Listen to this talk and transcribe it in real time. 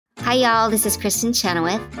Hi, y'all. This is Kristen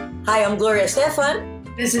Chenoweth. Hi, I'm Gloria Stefan.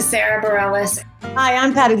 This is Sarah Bareilles. Hi,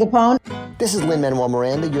 I'm Patti LuPone. This is Lin-Manuel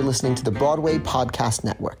Miranda. You're listening to the Broadway Podcast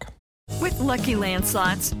Network. With Lucky Land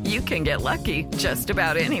Slots, you can get lucky just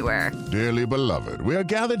about anywhere. Dearly beloved, we are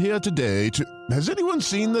gathered here today to... Has anyone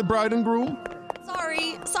seen the bride and groom?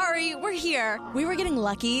 Sorry, we're here. We were getting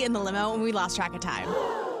lucky in the limo and we lost track of time.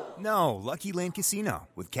 No, Lucky Land Casino,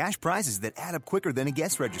 with cash prizes that add up quicker than a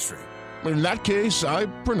guest registry. In that case, I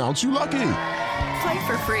pronounce you lucky. Play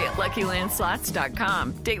for free at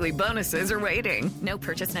LuckyLandSlots.com. Daily bonuses are waiting. No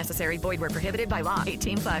purchase necessary. Void where prohibited by law.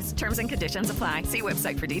 18+. Terms and conditions apply. See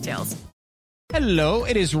website for details. Hello,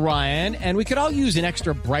 it is Ryan, and we could all use an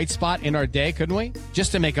extra bright spot in our day, couldn't we?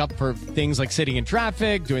 Just to make up for things like sitting in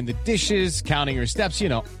traffic, doing the dishes, counting your steps, you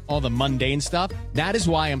know, all the mundane stuff. That is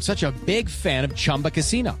why I'm such a big fan of Chumba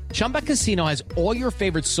Casino. Chumba Casino has all your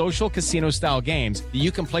favorite social casino-style games that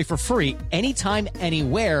you can play for free anytime,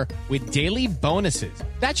 anywhere with daily bonuses.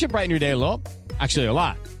 That should brighten your day a little. Actually, a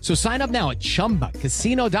lot. So sign up now at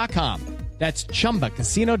ChumbaCasino.com. That's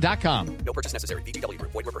ChumbaCasino.com. No purchase necessary. VGW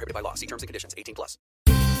Group. Void where prohibited by law. See terms and conditions. 18+.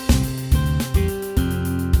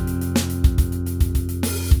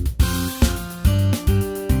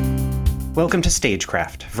 Welcome to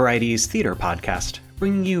Stagecraft, Variety's theater podcast,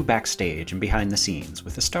 bringing you backstage and behind the scenes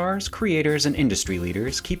with the stars, creators, and industry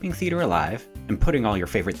leaders keeping theater alive and putting all your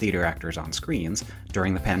favorite theater actors on screens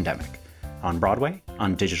during the pandemic. On Broadway,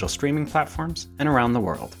 on digital streaming platforms, and around the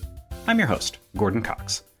world. I'm your host, Gordon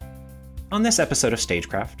Cox. On this episode of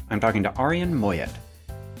Stagecraft, I'm talking to Arian Moayed.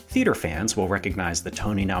 Theater fans will recognize the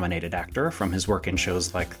Tony-nominated actor from his work in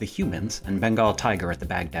shows like The Humans and Bengal Tiger at the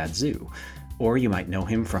Baghdad Zoo, or you might know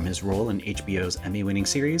him from his role in HBO's Emmy-winning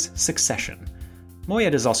series Succession.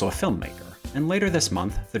 Moayed is also a filmmaker, and later this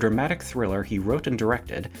month, the dramatic thriller he wrote and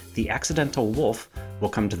directed, The Accidental Wolf, will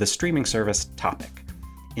come to the streaming service Topic.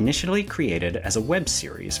 Initially created as a web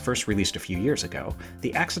series first released a few years ago,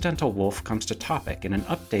 The Accidental Wolf comes to Topic in an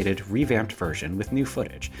updated, revamped version with new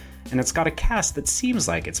footage, and it's got a cast that seems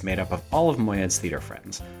like it's made up of all of Moayed's theater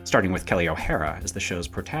friends, starting with Kelly O'Hara as the show's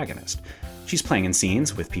protagonist. She's playing in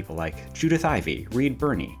scenes with people like Judith Ivey, Reed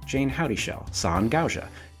Birney, Jane Howdyshell, Saan Gauja,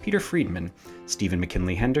 Peter Friedman, Stephen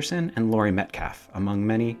McKinley Henderson, and Laurie Metcalf, among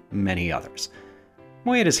many, many others.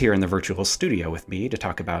 Moayed is here in the virtual studio with me to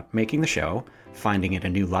talk about making the show, finding it a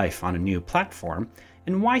new life on a new platform,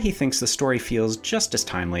 and why he thinks the story feels just as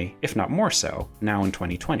timely, if not more so, now in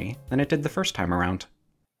 2020 than it did the first time around.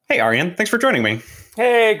 Hey, Arian, thanks for joining me.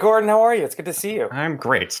 Hey, Gordon, how are you? It's good to see you. I'm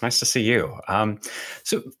great. It's nice to see you.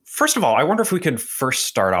 So first of all, I wonder if we could first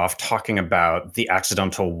start off talking about The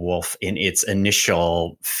Accidental Wolf in its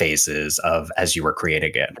initial phases of as you were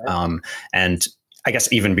creating it. And I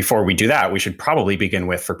guess even before we do that, we should probably begin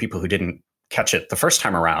with, for people who didn't catch it the first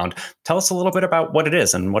time around, tell us a little bit about what it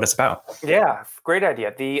is and what it's about. Yeah, great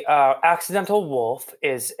idea. The Accidental Wolf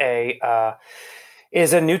is a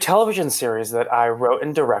new television series that I wrote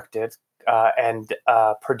and directed and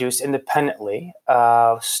produced independently,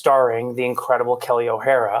 starring the incredible Kelly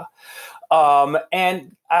O'Hara.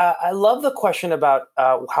 And I love the question about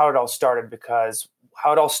how it all started, because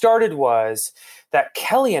how it all started was that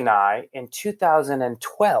Kelly and I, in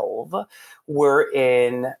 2012, were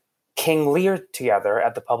in King Lear together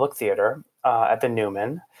at the Public Theater at the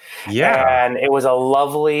Newman. Yeah. And it was a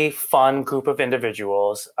lovely, fun group of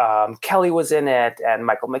individuals. Kelly was in it, and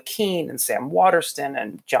Michael McKean, and Sam Waterston,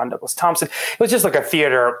 and John Douglas Thompson. It was just like a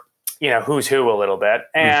theater, who's who a little bit.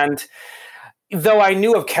 And though I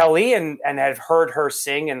knew of Kelly and had heard her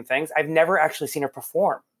sing and things, I've never actually seen her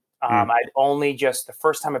perform. I'd only just, the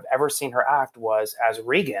first time I've ever seen her act was as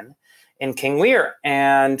Regan in King Lear.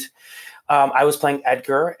 And I was playing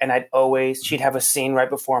Edgar, and she'd have a scene right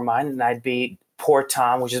before mine, and I'd be poor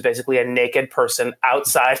Tom, which is basically a naked person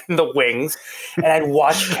outside in the wings. And I'd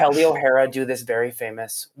watch Kelly O'Hara do this very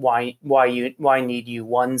famous Why Need You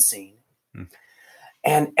One scene.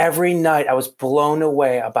 And every night I was blown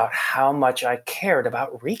away about how much I cared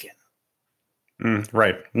about Regan.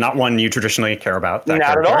 Right. Not one you traditionally care about. Not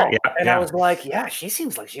at all. I was like, yeah, she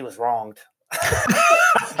seems like she was wronged.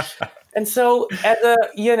 And so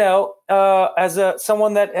as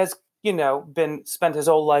someone that has, spent his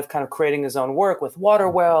whole life kind of creating his own work with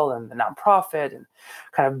Waterwell and the nonprofit and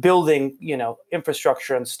kind of building,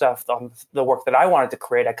 infrastructure and stuff on the work that I wanted to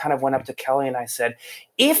create, I kind of went up to Kelly and I said,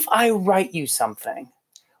 if I write you something,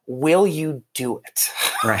 will you do it?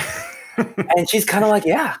 Right. And she's kind of like,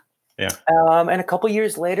 yeah. Yeah. And a couple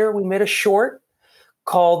years later, we made a short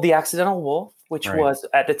called The Accidental Wolf, which was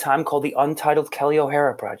at the time called the Untitled Kelly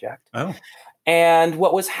O'Hara Project. Oh. And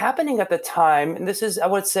what was happening at the time, and I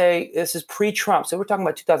would say this is pre-Trump, so we're talking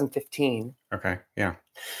about 2015. Okay, yeah.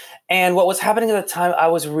 And what was happening at the time, I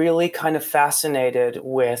was really kind of fascinated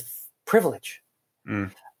with privilege.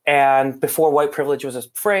 And before white privilege was a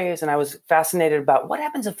phrase, and I was fascinated about what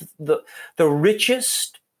happens if the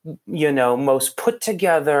richest, most put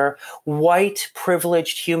together white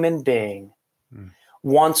privileged human being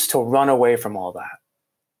wants to run away from all that.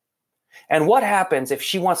 And what happens if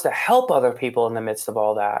she wants to help other people in the midst of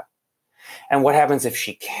all that? And what happens if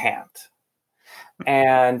she can't?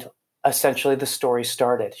 And essentially the story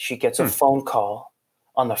started. She gets a phone call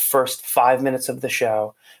on the first 5 minutes of the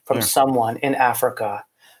show from someone in Africa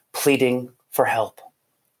pleading for help.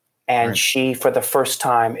 And she, for the first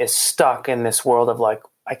time, is stuck in this world of like,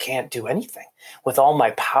 I can't do anything. With all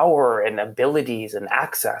my power and abilities and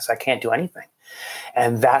access, I can't do anything.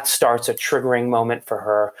 And that starts a triggering moment for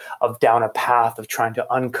her of down a path of trying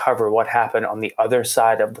to uncover what happened on the other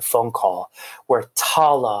side of the phone call, where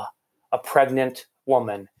Tala, a pregnant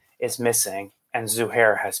woman, is missing and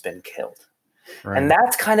Zuhair has been killed. And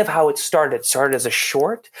that's kind of how it started. It started as a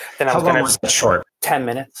short. Then I was going to short? 10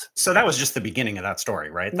 minutes. So that was just the beginning of that story,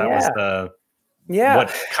 right? That was the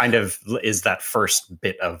what kind of is that first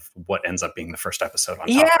bit of what ends up being the first episode on top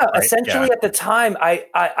of it, right? Essentially at the time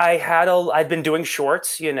I'd been doing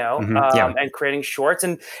shorts, and creating shorts.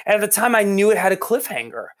 And at the time I knew it had a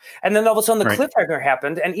cliffhanger. And then all of a sudden the cliffhanger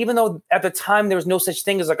happened. And even though at the time there was no such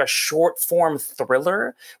thing as like a short form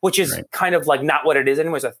thriller, which is kind of like not what it is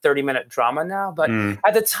anymore, it's a 30-minute drama now. But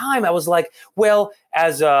at the time I was like, well,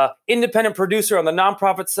 as a independent producer on the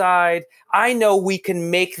nonprofit side, I know we can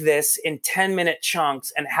make this in 10-minute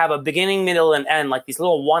chunks and have a beginning, middle, and end, like these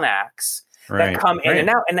little one acts that come in and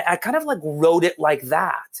out. And I kind of like wrote it like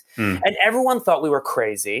that. And everyone thought we were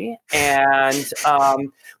crazy. And,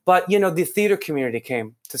 but the theater community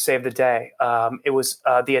came to save the day. It was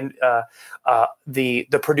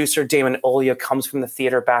the producer, Damon Olya, comes from the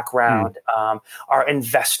theater background. Our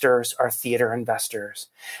investors are theater investors.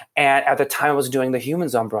 And at the time I was doing The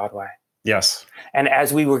Humans on Broadway. Yes. And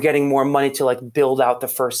as we were getting more money to like build out the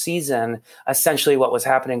first season, essentially what was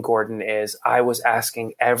happening, Gordon, is I was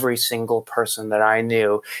asking every single person that I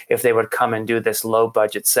knew if they would come and do this low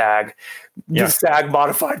budget SAG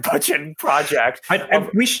modified budget project.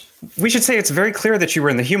 We should say it's very clear that you were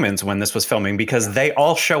in The Humans when this was filming, because they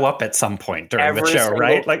all show up at some point during the show,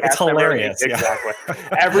 right? Like, it's hilarious. Exactly.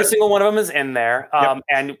 Every single one of them is in there.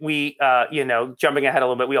 And we, jumping ahead a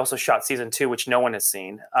little bit, we also shot season 2, which no one has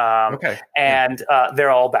seen. And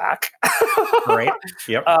they're all back. Great.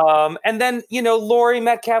 Yep. And then, Laurie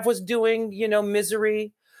Metcalf was doing,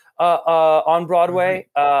 Misery on Broadway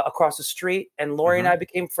across the street. And Laurie and I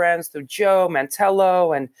became friends through Joe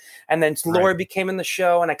Mantello. And then Laurie became in the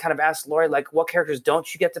show. And I kind of asked Laurie, like, what characters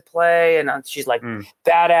don't you get to play? And she's like,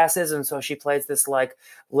 badasses. And so she plays this like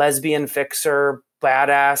lesbian fixer,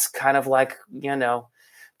 badass kind of like,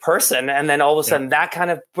 person. And then all of a sudden that kind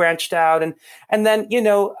of branched out. And then,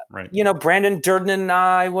 Brandon Durden and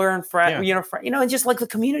I were in front, and just like the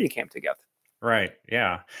community came together. Right.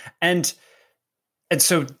 Yeah. And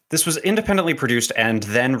so this was independently produced and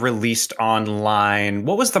then released online.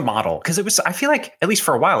 What was the model? Because it was, I feel like, at least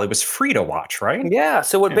for a while, it was free to watch, right? Yeah.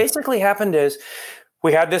 So what basically happened is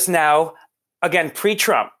we had this now, again,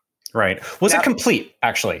 pre-Trump. Right. Was it complete,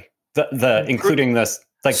 actually? The including this,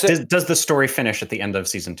 like, so, does the story finish at the end of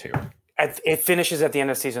season 2? It finishes at the end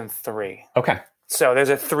of season 3. Okay. So there's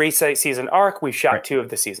a 3-season arc. We've shot 2 of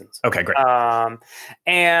the seasons. Okay, great.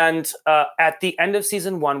 And at the end of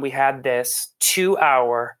season 1, we had this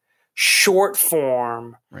 2-hour short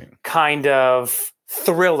form kind of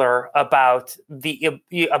thriller about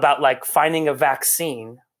like finding a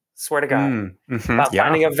vaccine. Swear to God, about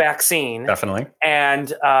finding a vaccine, definitely,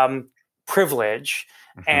 and privilege.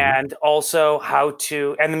 And also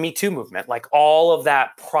and the Me Too movement, like all of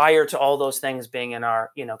that prior to all those things being in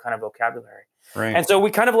our, kind of vocabulary. Right. And so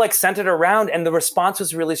we kind of like sent it around, and the response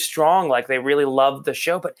was really strong. Like they really loved the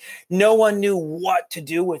show, but no one knew what to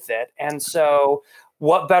do with it. And so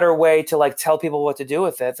what better way to like tell people what to do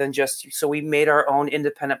with it than so we made our own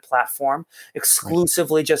independent platform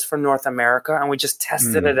exclusively just for North America. And we just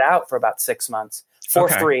tested it out for about 6 months. For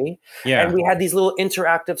free. Yeah. And we had these little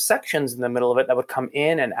interactive sections in the middle of it that would come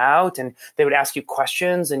in and out, and they would ask you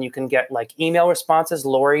questions, and you can get like email responses.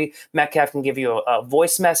 Laurie Metcalf can give you a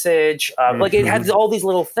voice message. Like it had all these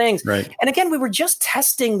little things. Right. And again, we were just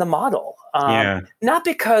testing the model. Not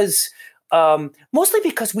because, mostly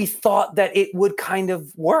because we thought that it would kind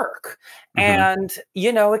of work. And,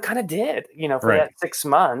 it kind of did, for that 6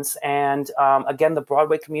 months. And again, the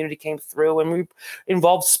Broadway community came through, and we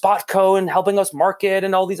involved Spotco and helping us market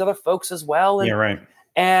and all these other folks as well. And,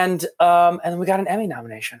 And then we got an Emmy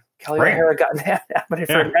nomination. Kelly O'Hara got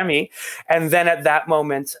nominated for an Emmy. And then at that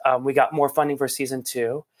moment, we got more funding for season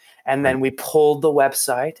 2. And then we pulled the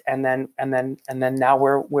website, and then now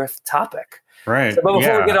we're with Topic. Right. So, but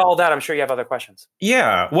before we get all that, I'm sure you have other questions.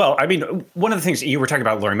 Yeah. Well, I mean, one of the things you were talking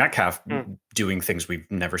about, Laurie Metcalf doing things we've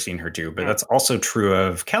never seen her do, but that's also true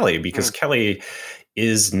of Kelly, because Kelly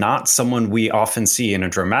is not someone we often see in a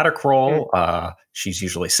dramatic role. She's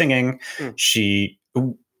usually singing. She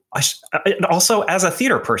also, as a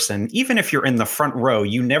theater person, even if you're in the front row,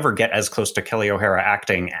 you never get as close to Kelly O'Hara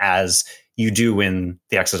acting as you do in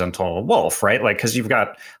The Accidental Wolf, right? Like, because you've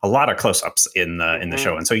got a lot of close-ups in the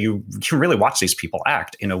show, and so you can really watch these people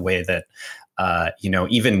act in a way that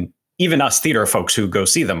even us theater folks who go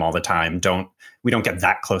see them all the time don't get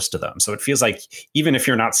that close to them. So it feels like even if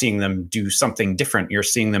you're not seeing them do something different, you're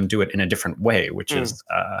seeing them do it in a different way, which is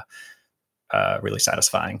really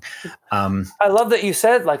satisfying. I love that you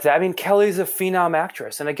said it like that. I mean, Kelly's a phenom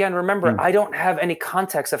actress. And again, remember, I don't have any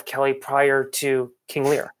context of Kelly prior to King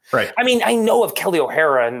Lear. Right. I mean, I know of Kelly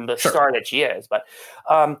O'Hara and the star that she is, but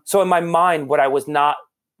so in my mind, what I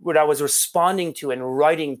was responding to and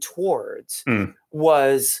writing towards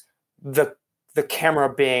was the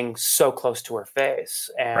camera being so close to her face.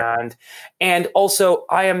 And also,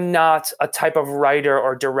 I am not a type of writer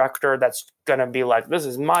or director that's going to be like, this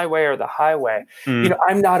is my way or the highway.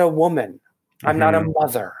 I'm not a woman. I'm not a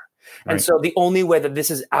mother. And so the only way that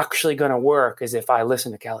this is actually going to work is if I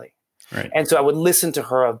listen to Kelly. Right. And so I would listen to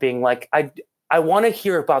her of being like, I want to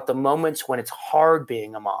hear about the moments when it's hard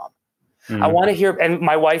being a mom. I want to hear, and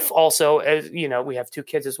my wife also, as you know, we have 2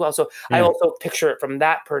 kids as well. So I also picture it from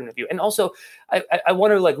that point of view. And also I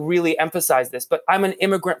want to like really emphasize this, but I'm an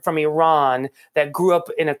immigrant from Iran that grew up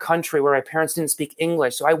in a country where my parents didn't speak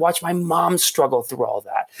English. So I watched my mom struggle through all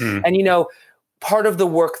that. And, part of the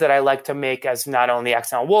work that I like to make as not only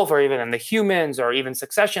Accidental Wolf or even in The Humans or even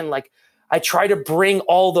Succession, like I try to bring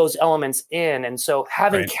all those elements in. And so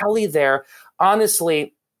having Kelly there,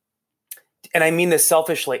 honestly, and I mean this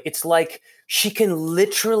selfishly, it's like she can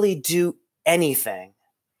literally do anything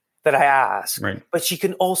that I ask, but she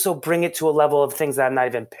can also bring it to a level of things that I'm not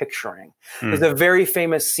even picturing. There's a very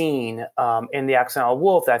famous scene in The Accidental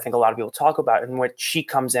Wolf that I think a lot of people talk about, in which she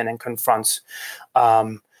comes in and confronts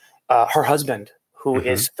her husband, who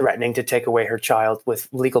is threatening to take away her child with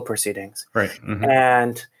legal proceedings.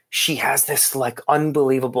 And she has this like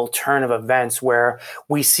unbelievable turn of events where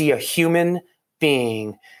we see a human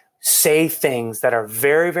being say things that are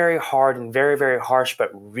very, very hard and very, very harsh,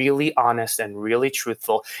 but really honest and really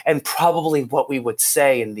truthful, and probably what we would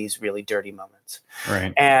say in these really dirty moments.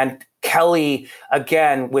 And Kelly,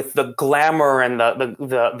 again, with the glamour and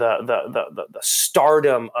the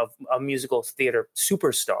stardom of a musical theater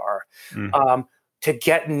superstar, to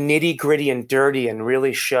get nitty gritty and dirty and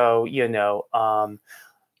really show,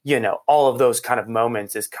 all of those kind of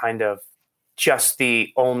moments is kind of just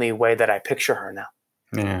the only way that I picture her now.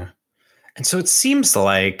 Yeah. And so it seems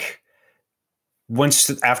like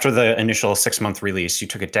after the initial 6-month release, you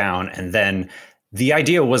took it down, and then the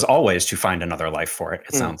idea was always to find another life for it,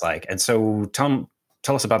 it sounds like. And so tell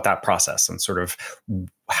us about that process and sort of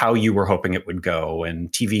how you were hoping it would go.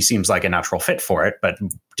 And TV seems like a natural fit for it, but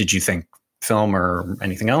did you think film or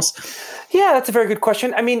anything else? Yeah, that's a very good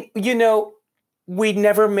question. I mean, there's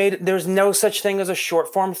no such thing as a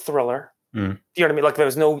short form thriller. You know what I mean? Like there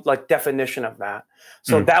was no like definition of that.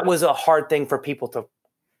 So that was a hard thing for people to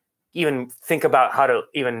even think about how to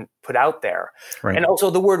even put out there. And also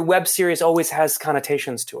the word web series always has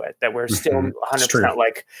connotations to it that we're still 100%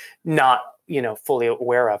 like not, fully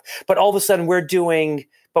aware of. But all of a sudden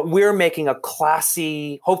we're making a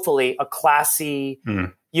classy, hopefully a classy,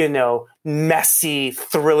 messy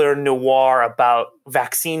thriller noir about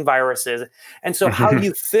vaccine viruses. And so how do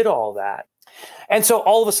you fit all that? And so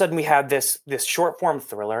all of a sudden we had this short form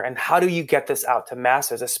thriller, and how do you get this out to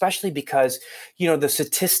masses, especially because, the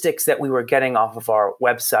statistics that we were getting off of our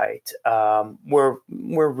website were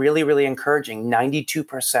really, really encouraging.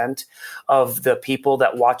 92% of the people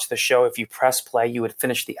that watch the show, if you press play, you would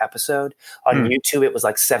finish the episode. On YouTube, it was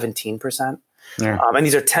like 17%. And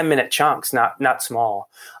these are 10-minute chunks, not small.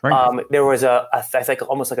 There was I think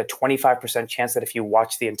almost like a 25% chance that if you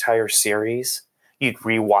watch the entire series, you'd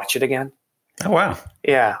rewatch it again. Oh, wow.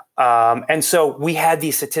 Yeah. And so we had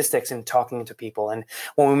these statistics in talking to people. And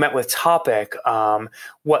when we met with Topic,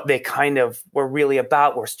 what they kind of were really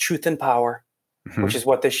about was truth and power, which is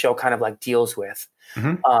what this show kind of like deals with.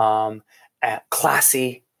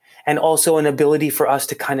 Classy and also an ability for us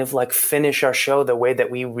to kind of like finish our show the way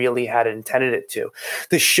that we really had intended it to.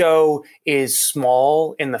 The show is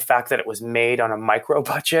small in the fact that it was made on a micro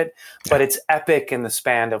budget, but it's epic in the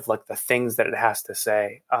span of like the things that it has to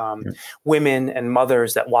say. Women and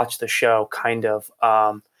mothers that watch the show kind of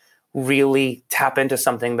really tap into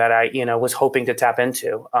something that I, was hoping to tap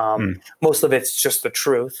into. Most of it's just the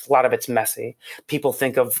truth. A lot of it's messy. People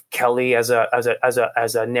think of Kelly as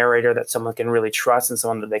a narrator that someone can really trust and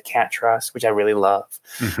someone that they can't trust, which I really love.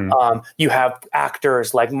 You have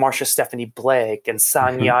actors like Marsha Stephanie Blake and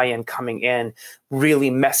San Yayan coming in, really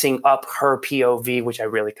messing up her POV, which I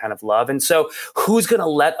really kind of love. And so who's going to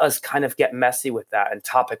let us kind of get messy with that? And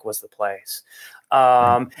Topic was the place.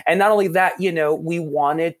 And not only that, we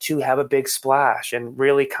wanted to have a big splash, and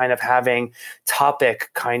really kind of having Topic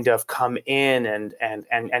kind of come in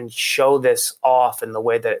and show this off in the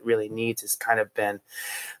way that it really needs has kind of been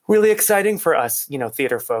really exciting for us,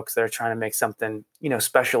 theater folks that are trying to make something,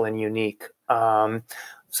 special and unique.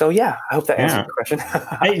 So yeah, I hope that answered the question.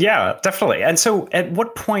 Yeah, definitely. And so at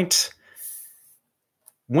what point,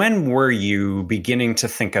 when were you beginning to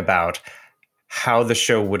think about how the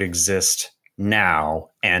show would exist now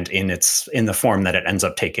and in the form that it ends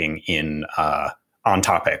up taking in On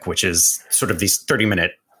Topic, which is sort of these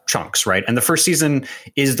 30-minute chunks, right? And the first season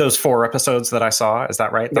is those 4 episodes that I saw. Is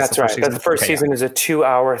that right? That's right. The first season is a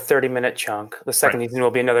 2-hour, 30-minute chunk. The second season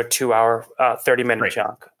will be another 2-hour, 30-minute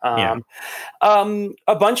chunk.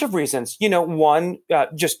 A bunch of reasons. One,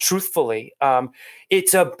 just truthfully,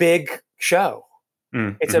 it's a big show.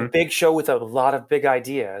 It's a big show with a lot of big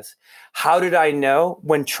ideas. How did I know?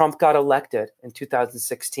 When Trump got elected in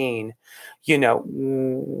 2016, the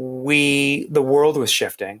world was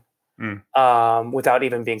shifting. Without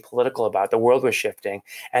even being political about it, the world was shifting.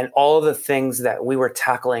 And all of the things that we were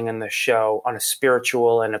tackling in the show on a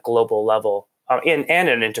spiritual and a global level, and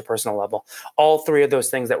an interpersonal level, all 3 of those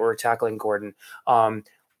things that we were tackling, Gordon,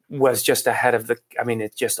 was just ahead of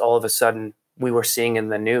it just all of a sudden, we were seeing in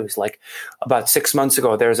the news, like about 6 months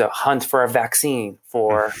ago, there's a hunt for a vaccine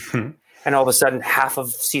and all of a sudden half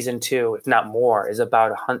of season 2, if not more, is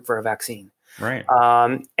about a hunt for a vaccine. Right.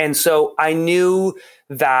 And so I knew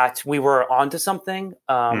that we were onto something.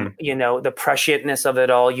 The prescientness of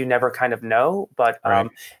it all, you never kind of know, but I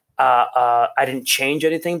didn't change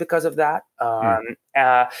anything because of that.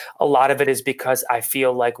 A lot of it is because I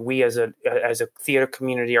feel like we as a theater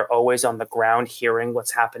community are always on the ground hearing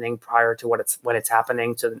what's happening prior to when it's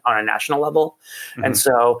happening on a national level. And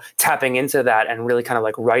so tapping into that and really kind of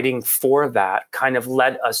like writing for that kind of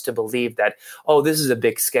led us to believe that, this is a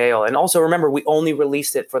big scale. And also remember, we only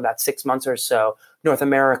released it for that 6 months or so, North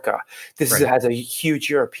America. This has a huge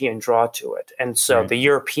European draw to it. And so the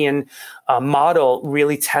European model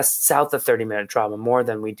really tests out the 30-minute drama more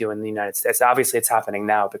than we do in the United States. Obviously, it's happening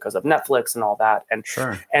now because of Netflix and all that.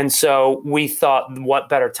 And so we thought, what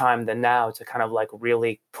better time than now to kind of like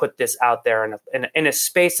really put this out there in a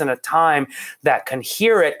space and a time that can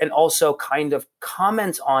hear it and also kind of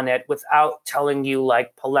comment on it without telling you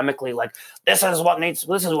like polemically, like, this is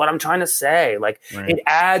what I'm trying to say. Like it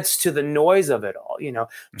adds to the noise of it all.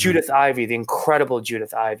 Judith Ivey, the incredible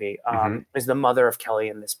Judith Ivey, is the mother of Kelly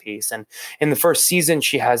in this piece. And in the first season,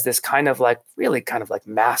 she has this kind of like really kind of like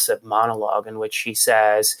massive monologue in which she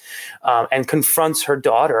says and confronts her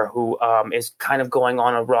daughter, who is kind of going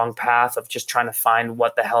on a wrong path of just trying to find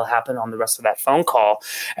what the hell happened on the rest of that phone call.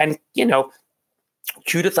 And,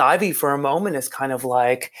 Judith Ivey for a moment is kind of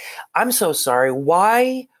like, I'm so sorry.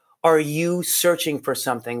 Why are you searching for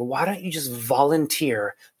something? Why don't you just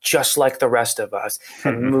volunteer just like the rest of us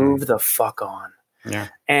and move the fuck on? Yeah.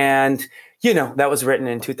 And, that was written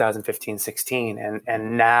in 2015-16.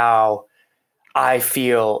 And now I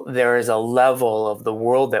feel there is a level of the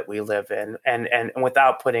world that we live in, and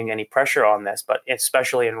without putting any pressure on this, but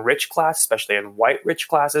especially in rich class, especially in white rich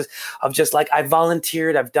classes, of just like, I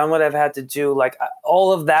volunteered, I've done what I've had to do. Like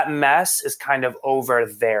all of that mess is kind of over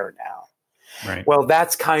there now. Right. Well,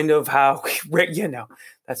 that's kind of how,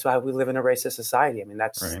 that's why we live in a racist society. I mean,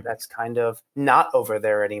 that's kind of not over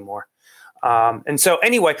there anymore. And so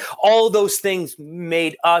anyway, all those things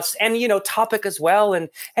made us, and, Topic as well. And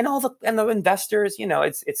the investors,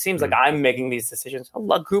 it seems like I'm making these decisions.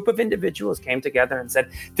 A group of individuals came together and said,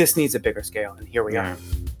 this needs a bigger scale. And here we are.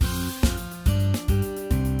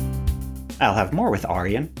 I'll have more with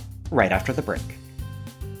Aryan right after the break.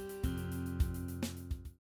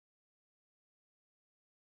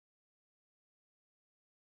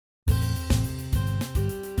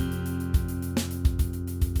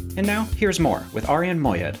 And now, here's more with Aryan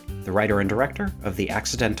Moayed, the writer and director of The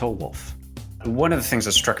Accidental Wolf. One of the things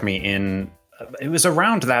that struck me in it was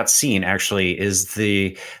around that scene actually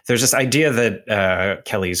there's this idea that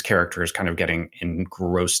Kelly's character is kind of getting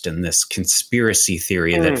engrossed in this conspiracy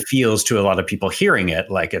theory that feels to a lot of people hearing it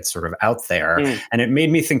like it's sort of out there. And it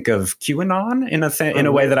made me think of QAnon in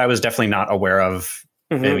a way that I was definitely not aware of,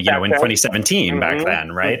 in 2017 back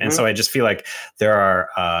then. Right. And so I just feel like there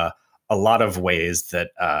are a lot of ways that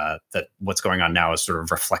what's going on now is sort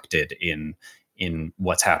of reflected in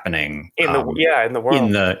what's happening in the world,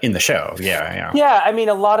 in the show. Yeah. I mean,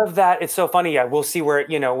 a lot of that, it's so funny. Yeah. We'll see where,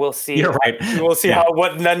 we'll see. You're right. We'll see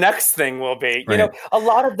what the next thing will be. Right. A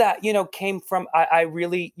lot of that, came from, I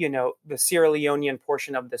really, the Sierra Leonean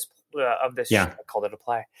portion of this, Yeah. I called it a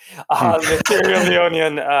play. The Sierra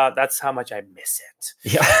Leonean, that's how much I miss it.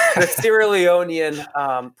 Yeah. The Sierra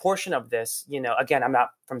Leonean portion of this, again, I'm not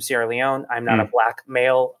from Sierra Leone. I'm not a black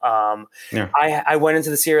male. I went into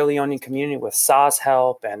the Sierra Leonean community with Saw's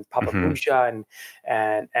help and Papa Boucha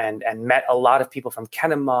and met a lot of people from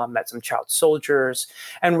Kenema, met some child soldiers,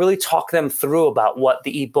 and really talked them through about what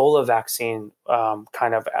the Ebola vaccine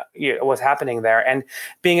was happening there. And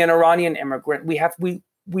being an Iranian immigrant, we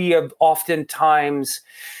have oftentimes,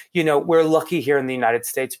 we're lucky here in the United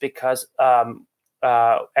States because,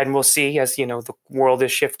 and we'll see as, the world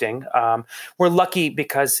is shifting. We're lucky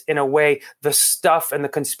because in a way, the stuff and the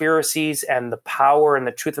conspiracies and the power and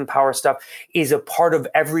the truth and power stuff is a part of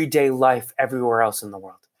everyday life everywhere else in the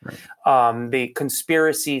world. Right. The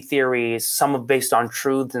conspiracy theories, some are based on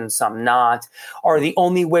truth and some not, are the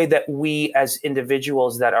only way that we as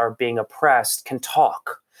individuals that are being oppressed can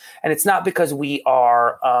talk. And it's not because we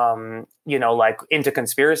are, into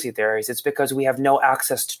conspiracy theories. It's because we have no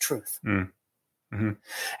access to truth.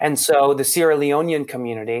 And so the Sierra Leonean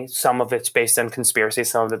community, some of it's based on conspiracy,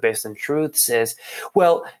 some of it based on truths, is,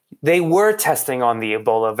 well, they were testing on the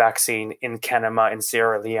Ebola vaccine in Kenema in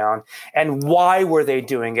Sierra Leone. And why were they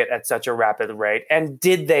doing it at such a rapid rate? And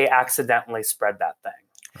did they accidentally spread that thing?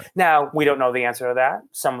 Right. Now, we don't know the answer to that.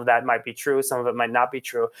 Some of that might be true. Some of it might not be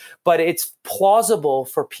true. But it's plausible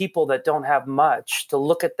for people that don't have much to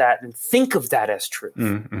look at that and think of that as truth.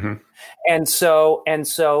 And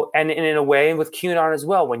in a way, with QAnon as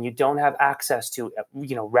well, when you don't have access to,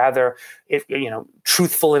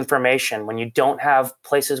 truthful information, when you don't have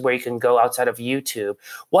places where you can go outside of YouTube,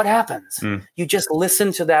 what happens? You just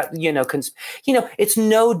listen to that, it's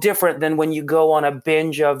no different than when you go on a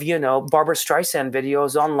binge of, Barbara Streisand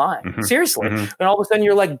videos online. Seriously. And all of a sudden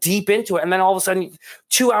you're like deep into it. And then all of a sudden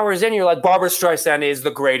 2 hours in, you're like, Barbara Streisand is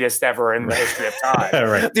the greatest ever in the history of time.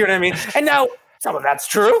 Right. Do you know what I mean? And now some of that's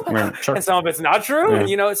true, sure. and some of it's not true.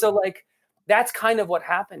 Yeah. So like that's kind of what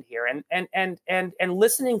happened here. And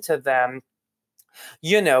listening to them,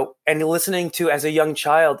 and listening to, as a young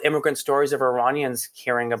child, immigrant stories of Iranians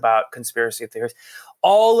hearing about conspiracy theories,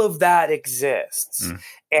 all of that exists.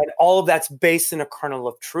 And all of that's based in a kernel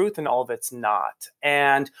of truth, and all of it's not.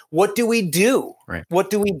 And what do we do? Right. What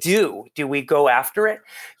do we do? Do we go after it?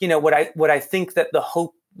 What I think that the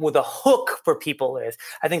hook for people is,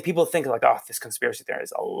 I think people think like, oh, this conspiracy theory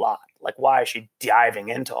is a lot. Like, why is she diving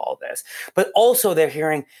into all this? But also they're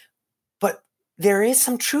hearing, but there is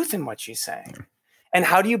some truth in what she's saying. And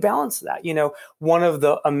how do you balance that? One of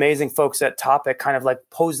the amazing folks at Topic kind of like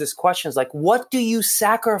posed this question, is like, what do you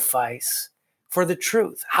sacrifice for the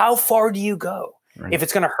truth? How far do you go? Right. If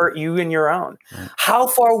it's going to hurt you in your own, how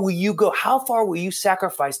far will you go? How far will you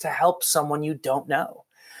sacrifice to help someone you don't know?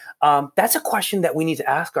 That's a question that we need to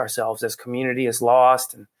ask ourselves as community is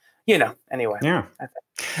lost. And, anyway. Yeah.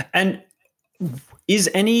 And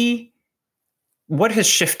what has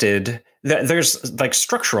shifted? There's like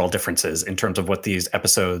structural differences in terms of what these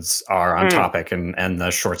episodes are on Topic and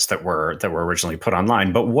the shorts that were originally put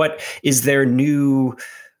online. But what is there new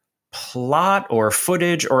plot or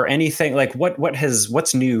footage or anything? Like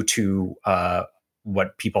what's new to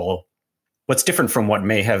what's different from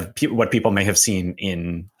what people may have seen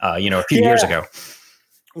in a few years ago?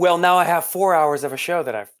 Well, now I have 4 hours of a show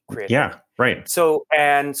that I've created. Yeah, right. So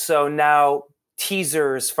now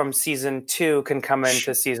teasers from season 2 can come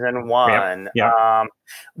into season 1. Yeah.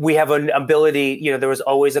 We have an ability, there was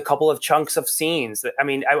always a couple of chunks of scenes. I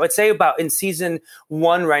mean, I would say in season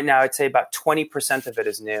 1 right now, I'd say about 20% of it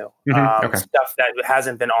is new. Stuff that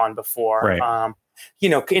hasn't been on before. Right.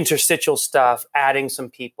 Interstitial stuff, adding some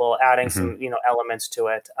people, adding some, elements to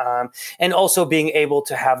it. And also being able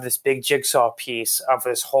to have this big jigsaw piece of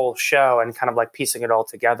this whole show and kind of like piecing it all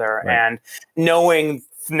together and knowing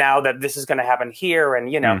now that this is going to happen here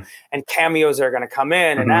and, and cameos are going to come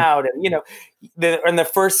in and out. And, in the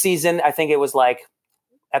first season, I think it was like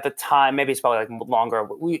at the time, maybe it's probably like longer,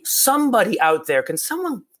 but somebody out there, can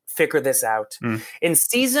someone figure this out? In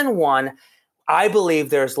season 1, I believe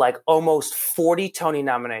there's like almost 40 Tony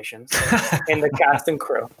nominations in the cast and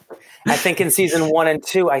crew. I think in season 1 and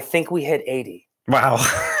 2, I think we hit 80. Wow.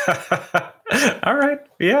 All right.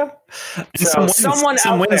 Yeah. So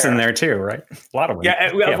some wins in there too, right? A lot of wins.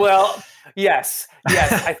 Yeah. Well, yes.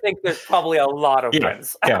 I think there's probably a lot of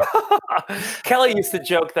wins. Yeah. Kelly used to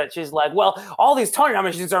joke that she's like, well, all these Tony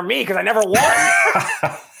nominations are me because I never won.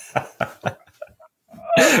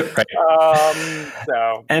 Right.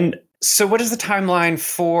 And so what is the timeline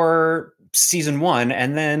for season 1?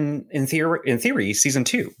 And then in theory, season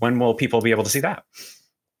 2, when will people be able to see that?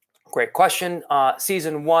 Great question.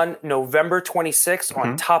 Season 1, November 26th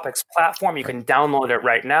on Topics platform. You can download it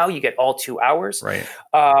right now. You get all 2 hours. Right.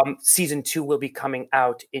 Season 2 will be coming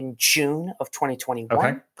out in June of 2021.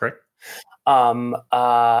 Okay, great.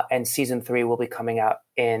 And season 3 will be coming out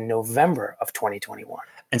in November of 2021.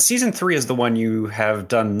 And season 3 is the one you have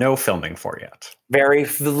done no filming for yet. Very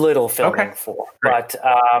little filming for. Great.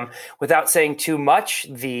 But without saying too much,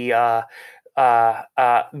 the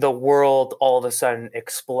world all of a sudden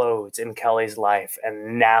explodes in Kelly's life,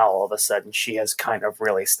 and now all of a sudden she has kind of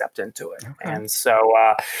really stepped into it. Okay. And so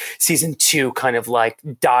season 2 kind of like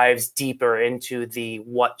dives deeper into the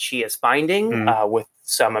what she is finding with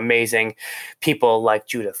some amazing people like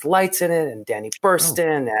Judith Light's in it, and Danny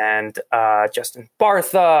Burston, and Justin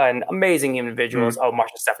Bartha, and amazing individuals.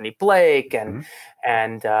 Marsha Stephanie Blake, and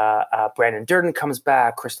Brandon Durden comes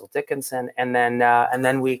back, Crystal Dickinson, and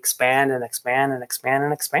then we expand and expand and expand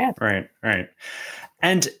and expand. Right.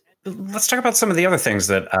 And let's talk about some of the other things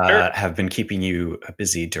that have been keeping you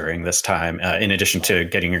busy during this time, in addition to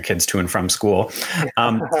getting your kids to and from school.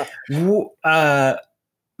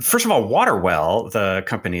 First of all, Waterwell, the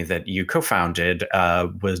company that you co-founded,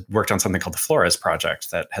 worked on something called the Flores Project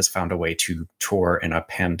that has found a way to tour in a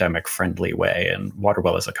pandemic-friendly way. And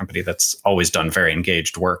Waterwell is a company that's always done very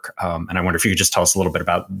engaged work. And I wonder if you could just tell us a little bit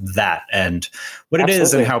about that and what it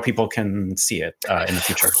is and how people can see it in the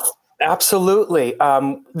future. Absolutely.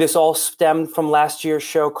 This all stemmed from last year's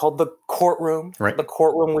show called The Courtroom. Right. The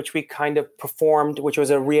Courtroom, which we kind of performed, which was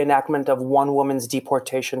a reenactment of one woman's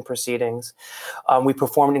deportation proceedings. We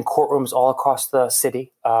performed in courtrooms all across the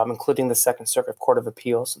city, including the Second Circuit Court of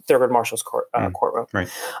Appeals, Thurgood Marshall's courtroom. Right.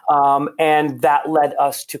 And that led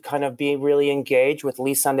us to kind of be really engaged with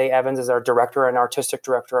Lee Sunday Evans as our director and artistic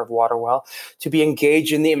director of Waterwell, to be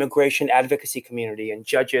engaged in the immigration advocacy community and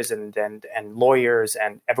judges and lawyers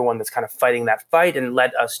and everyone that's kind of fighting that fight, and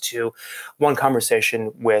led us to one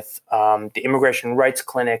conversation with the Immigration Rights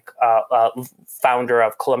Clinic founder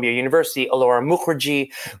of Columbia University, Alora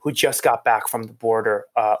Mukherjee, who just got back from the border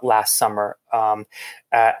last summer, and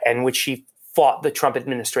which she fought the Trump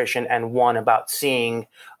administration and won about seeing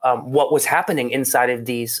what was happening inside of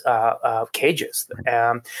these cages.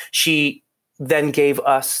 She then gave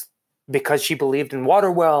us, because she believed in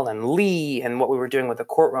Waterwell and Lee and what we were doing with the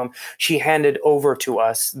courtroom, she handed over to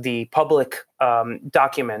us the public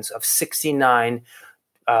documents of 69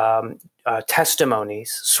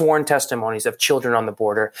 testimonies, sworn testimonies of children on the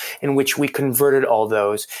border, in which we converted all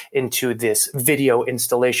those into this video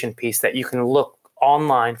installation piece that you can look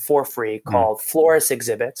online for free, called Flores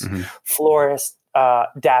Exhibits,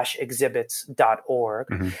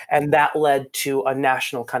 Flores-exhibits.org. And that led to a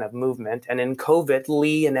national kind of movement. And in COVID,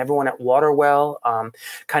 Lee and everyone at Waterwell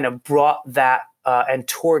kind of brought that and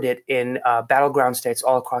toured it in battleground states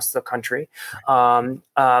all across the country, in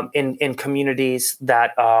communities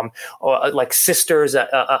that like sisters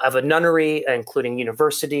of a nunnery, including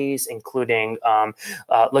universities, including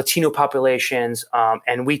Latino populations.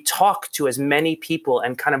 And we talked to as many people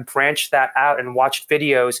and kind of branched that out and watched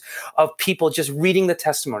videos of people just reading the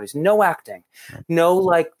testimonies, no acting, no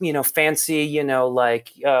like, fancy,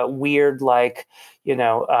 weird, like,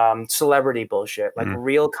 celebrity bullshit, like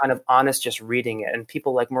real kind of honest, just reading it. And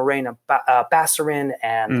people like Morena Bassarin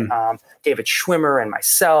and David Schwimmer and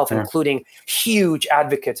myself, including huge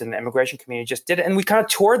advocates in the immigration community, just did it. And we kind of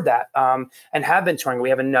toured that and have been touring. We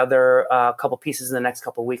have another couple pieces in the next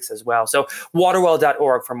couple of weeks as well. So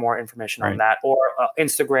waterwell.org for more information on that, or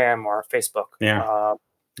Instagram or Facebook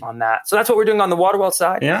on that. So that's what we're doing on the Waterwell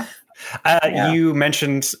side. Yeah. You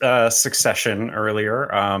mentioned Succession earlier.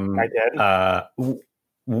 I did.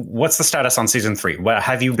 What's the status on season 3?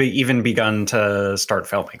 Have you even begun to start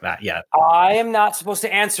filming that yet? I am not supposed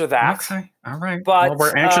to answer that. Okay. All right. But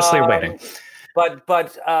we're anxiously waiting.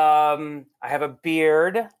 But I have a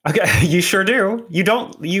beard. Okay, you sure do. You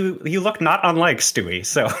don't. You look not unlike Stewie.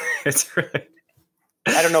 So it's really.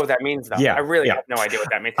 I don't know what that means, though. Yeah, I really yeah. have no idea what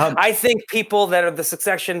that means. I think people that are the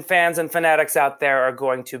Succession fans and fanatics out there are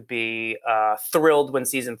going to be thrilled when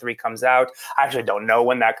season 3 comes out. I actually don't know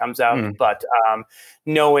when that comes out, but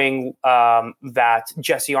knowing that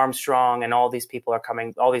Jesse Armstrong and all these people are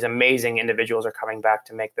coming, all these amazing individuals are coming back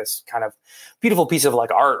to make this kind of beautiful piece of like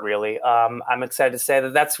art, really. I'm excited to say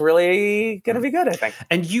that that's really going to be good, I think.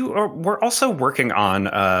 And were also working on,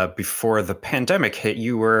 before the pandemic hit,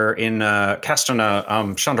 you were cast on a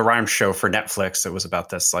Shonda Rhimes show for Netflix. It was about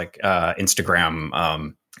this like Instagram,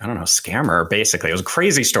 I don't know, scammer, basically. It was a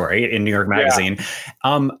crazy story in New York Magazine.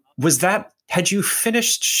 Yeah. Had you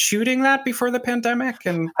finished shooting that before the pandemic?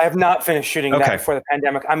 And I have not finished shooting that before the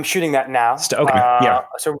pandemic. I'm shooting that now.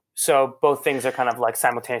 So both things are kind of like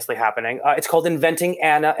simultaneously happening. It's called Inventing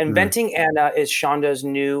Anna. Inventing Anna is Shonda's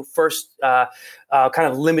new first kind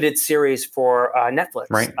of limited series for Netflix.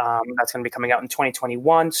 Right. That's going to be coming out in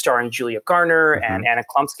 2021, starring Julia Garner and Anna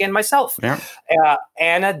Klumsky and myself. Yeah.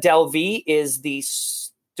 Anna Delvey is the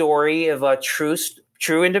story of a true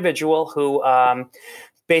individual who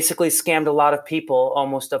basically scammed a lot of people,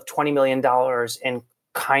 almost of $20 million, in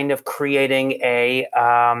kind of creating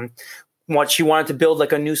what she wanted to build,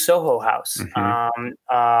 like a new Soho house.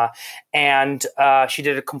 And she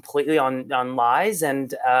did it completely on lies.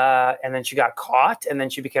 And then she got caught, and then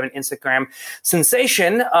she became an Instagram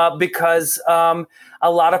sensation because a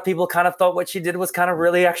lot of people kind of thought what she did was kind of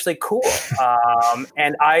really actually cool.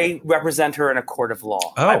 And I represent her in a court of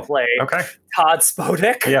law. I play Todd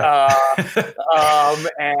Spodek.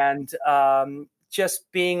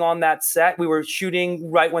 Just being on that set, we were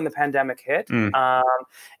shooting right when the pandemic hit,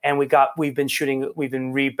 and we've been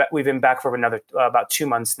back for another about 2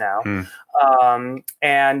 months now,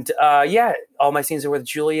 all my scenes are with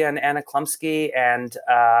Julia and Anna Klumsky and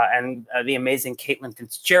the amazing Caitlin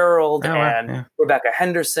Fitzgerald and Rebecca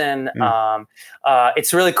Henderson.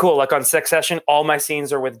 It's really cool. Like on Succession, all my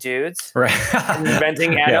scenes are with dudes. Right.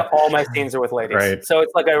 Inventing Anna, all my scenes are with ladies. Right. So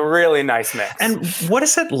it's like a really nice mix. And what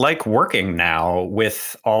is it like working now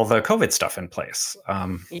with all the COVID stuff in place?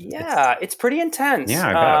 It's pretty intense. Yeah,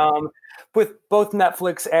 I bet. With both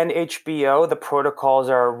Netflix and HBO, the protocols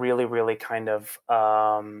are really, really kind of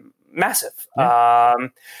massive.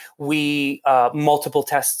 We multiple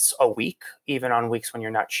tests a week, even on weeks when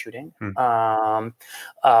you're not shooting.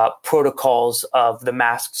 Protocols of the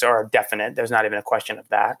masks are definite. There's not even a question of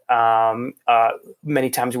that.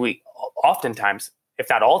 Oftentimes, if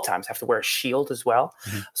not all times, have to wear a shield as well.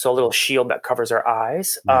 So a little shield that covers our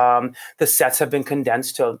eyes. The sets have been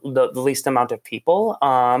condensed to the least amount of people.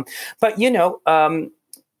 But,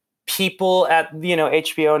 people at,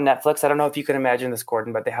 HBO and Netflix, I don't know if you can imagine this,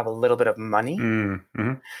 Gordon, but they have a little bit of money.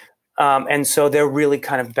 And so they're really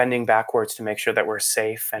kind of bending backwards to make sure that we're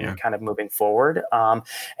safe and kind of moving forward.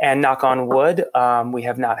 And knock on wood, we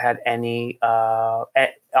have not had any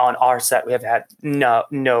on our set. We have had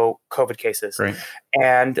no COVID cases. Right.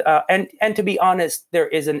 And to be honest, there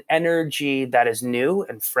is an energy that is new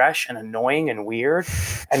and fresh and annoying and weird.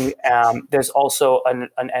 And there's also an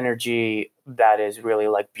energy that is really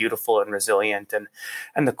like beautiful and resilient, and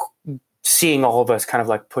seeing all of us kind of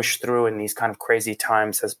like push through in these kind of crazy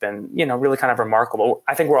times has been, really kind of remarkable.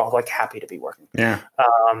 I think we're all like happy to be working. Yeah.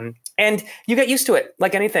 And you get used to it,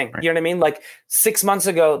 like anything. Right. You know what I mean? Like 6 months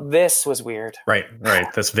ago, this was weird. Right.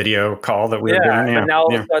 This video call that we were doing. Yeah. But now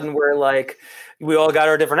all of a sudden we're like, we all got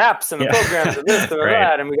our different apps and the programs and this and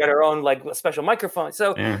that, and we got our own like special microphone.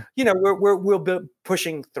 So, we'll be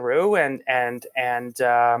pushing through and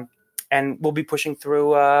we'll be pushing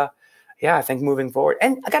through, I think moving forward.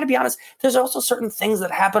 And I got to be honest, there's also certain things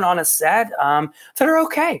that happen on a set that are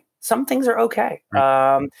okay. Some things are okay.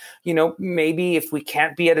 Right. Maybe if we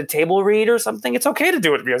can't be at a table read or something, it's okay to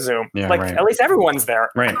do it via Zoom. Yeah, at least everyone's there.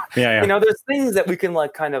 Right. Yeah. There's things that we can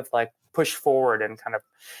like kind of like push forward and kind of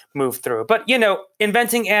move through. But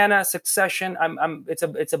Inventing Anna, Succession,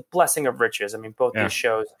 it's a blessing of riches. I mean, both these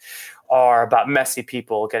shows are about messy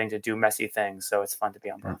people getting to do messy things, so it's fun to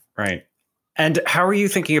be on both. Right. And how are you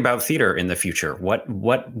thinking about theater in the future? What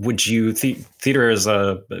would you theater is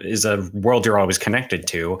a world you're always connected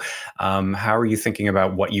to. How are you thinking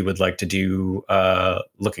about what you would like to do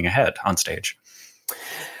looking ahead on stage?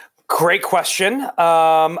 Great question.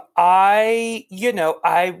 I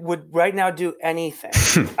would right now do anything.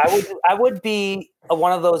 I would be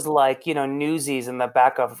one of those like, newsies in the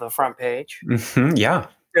back of the front page. Yeah.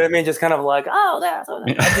 You know what I mean? Just kind of like, I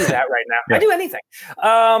do that right now. Yeah. I do anything.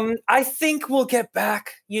 I think we'll get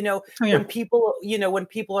back, when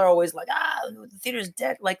people are always like, the theater's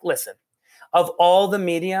dead. Like, listen, of all the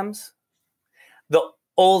mediums, the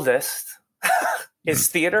oldest is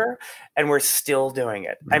theater, and we're still doing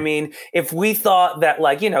it. I mean, if we thought that,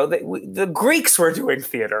 like, the Greeks were doing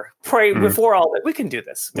theater before all that, we can do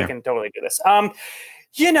this. We can totally do this. I'm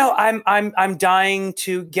dying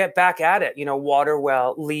to get back at it.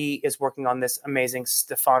 Waterwell Lee is working on this amazing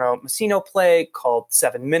Stefano Messino play called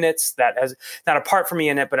 7 Minutes that has not a part for me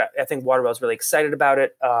in it, but I think Waterwell's really excited about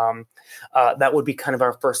it. That would be kind of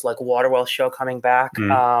our first like Waterwell show coming back.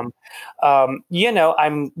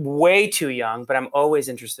 I'm way too young, but I'm always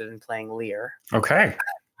interested in playing Lear. Okay.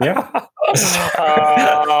 Yeah.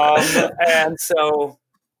 And so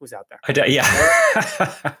who's out there?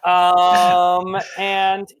 I'm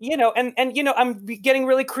getting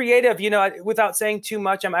really creative, without saying too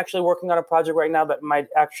much. I'm actually working on a project right now that might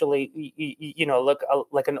actually, look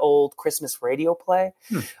like an old Christmas radio play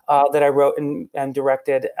that I wrote and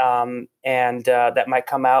directed. And that might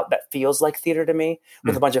come out that feels like theater to me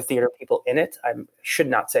with a bunch of theater people in it. I should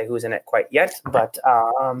not say who's in it quite yet, but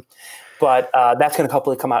that's going to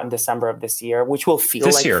hopefully come out in December of this year, which will feel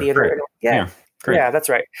like theater. Right. Yeah. Great. Yeah, that's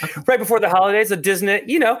right. Okay. Right before the holidays, a Disney,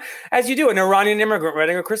 as you do, an Iranian immigrant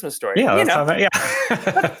writing a Christmas story. Yeah,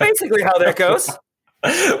 that's basically how that goes.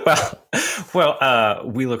 Well,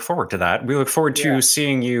 we look forward to that. We look forward to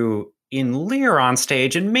seeing you in Lear on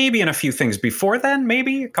stage, and maybe in a few things before then,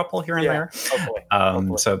 maybe a couple here and there. Hopefully.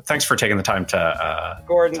 So thanks for taking the time to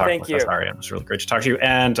Gordon, talk thank with you. us, Arian. It was really great to talk to you.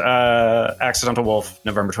 And Accidental Wolf,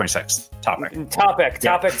 November 26th. Topic.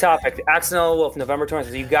 Accidental Wolf, November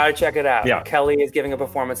 26th. You got to check it out. Yeah. Kelly is giving a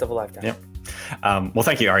performance of a lifetime. Yep. Well,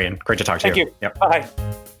 thank you, Arian. Great to talk to you. Thank you. Yep. Bye.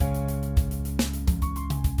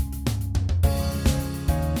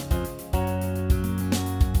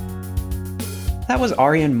 That was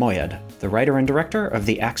Arian Moayed, the writer and director of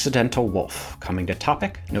The Accidental Wolf, coming to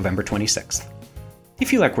Topic November 26th.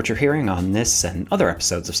 If you like what you're hearing on this and other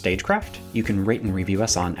episodes of Stagecraft, you can rate and review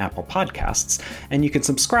us on Apple Podcasts, and you can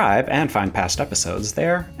subscribe and find past episodes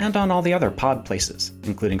there and on all the other pod places,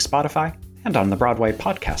 including Spotify and on the Broadway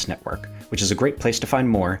Podcast Network, which is a great place to find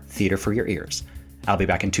more theater for your ears. I'll be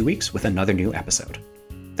back in 2 weeks with another new episode.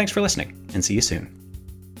 Thanks for listening, and see you soon.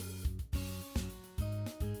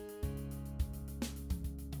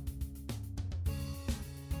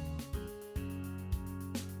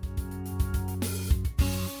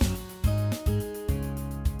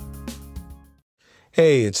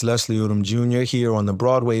 Hey, it's Leslie Odom Jr. here on the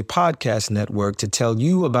Broadway Podcast Network to tell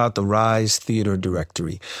you about the Rise Theater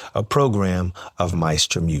Directory, a program of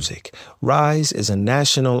Maestro Music. Rise is a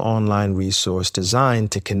national online resource designed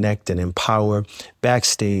to connect and empower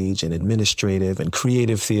backstage and administrative and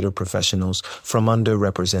creative theater professionals from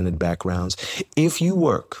underrepresented backgrounds. If you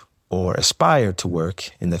work or aspire to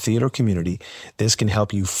work in the theater community, this can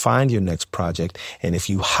help you find your next project. And if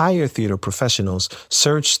you hire theater professionals,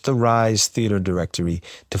 search the Rise Theater Directory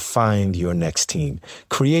to find your next team.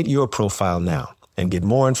 Create your profile now and get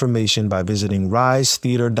more information by visiting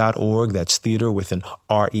risetheater.org. That's theater with an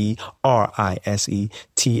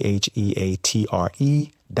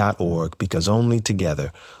RERISETHEATRE.org, because only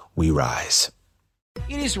together we rise.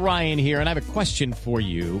 It is Ryan here, and I have a question for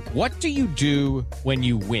you. What do you do when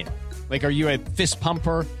you win? Like, are you a fist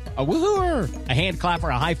pumper, a woo-hooer, a hand clapper,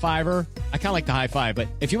 a high fiver? I kind of like the high five, but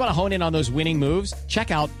if you want to hone in on those winning moves,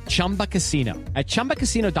 check out Chumba Casino. At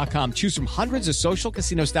ChumbaCasino.com, choose from hundreds of social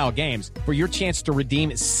casino-style games for your chance to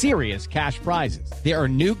redeem serious cash prizes. There are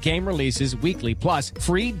new game releases weekly, plus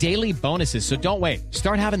free daily bonuses. So don't wait.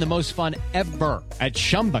 Start having the most fun ever at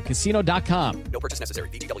ChumbaCasino.com. No purchase necessary.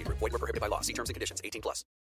 VGW. Void where prohibited by law. See terms and conditions. 18+.